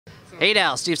Hey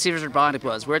now, Steve Stevens from Bionic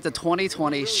Buzz. We're at the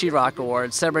 2020 She-Rock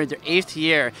Awards, celebrating their 8th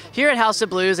year here at House of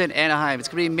Blues in Anaheim. It's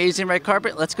going to be an amazing red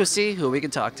carpet. Let's go see who we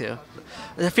can talk to.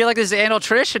 I feel like this is an annual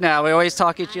tradition now. We always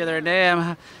talk each other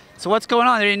name. So what's going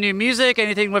on? Any new music?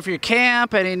 Anything with your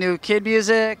camp? Any new kid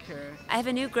music? I have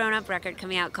a new grown-up record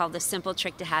coming out called The Simple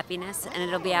Trick to Happiness, and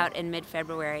it'll be out in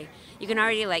mid-February. You can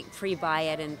already pre-buy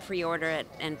it and pre-order it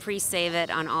and pre-save it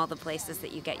on all the places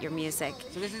that you get your music.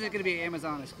 So this isn't going to be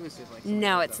Amazon exclusive?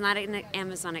 No, it's not an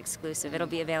Amazon exclusive. It'll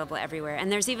be available everywhere.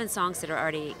 And there's even songs that are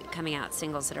already coming out,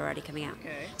 singles that are already coming out.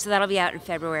 Okay. So that'll be out in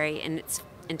February in its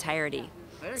entirety.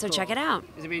 So check it out.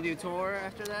 Is there going to be a new tour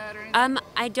after that or anything?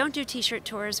 I don't do T-shirt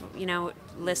tours,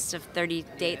 lists of 30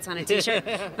 dates on a T-shirt,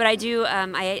 but I do.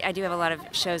 I do have a lot of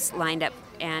shows lined up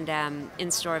and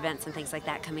in-store events and things like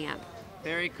that coming up.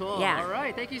 Very cool. Yeah. All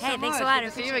right. Thank you so much. Hey, thanks a lot.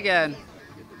 Good to see you again.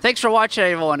 Thanks for watching,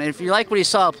 everyone. And if you like what you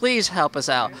saw, please help us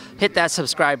out. Hit that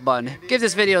subscribe button. Give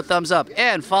this video a thumbs up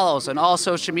and follow us on all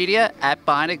social media at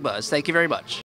Bionic Buzz. Thank you very much.